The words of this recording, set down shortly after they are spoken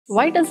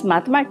Why does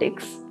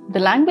mathematics, the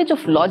language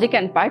of logic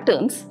and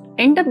patterns,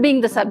 end up being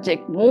the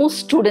subject most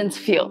students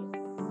fear?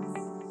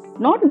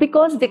 Not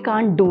because they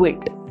can't do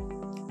it,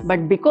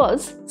 but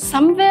because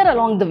somewhere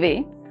along the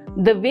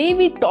way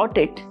we taught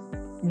it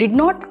did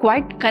not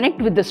quite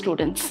connect with the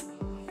students.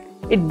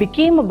 It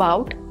became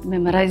about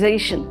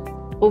memorization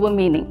over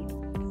meaning,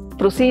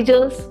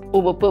 procedures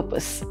over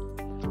purpose,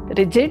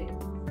 rigid,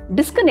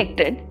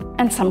 disconnected,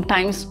 and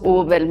sometimes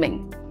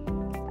overwhelming.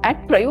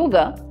 At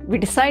Prayoga, we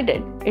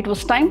decided it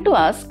was time to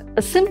ask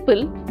a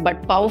simple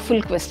but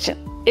powerful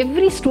question.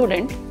 Every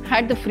student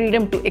had the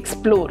freedom to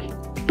explore,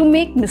 to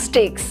make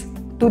mistakes,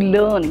 to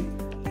learn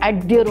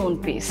at their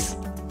own pace.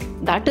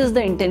 That is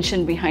the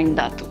intention behind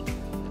Dhātu.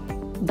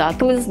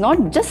 Dhātu is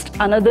not just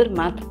another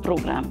math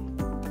program.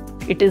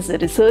 It is a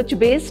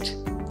research-based,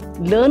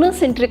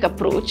 learner-centric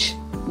approach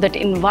that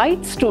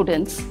invites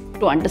students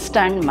to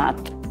understand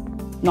math,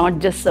 not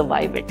just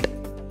survive it.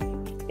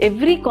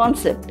 Every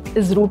concept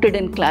is rooted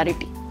in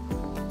clarity.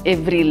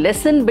 Every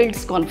lesson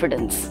builds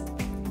confidence.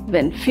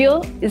 When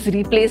fear is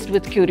replaced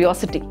with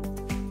curiosity,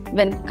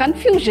 when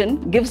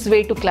confusion gives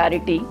way to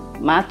clarity,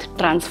 math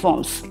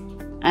transforms.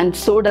 And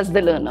so does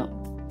the learner.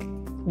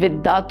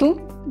 With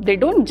Dhātu, they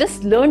don't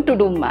just learn to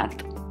do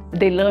math,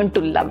 they learn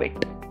to love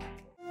it.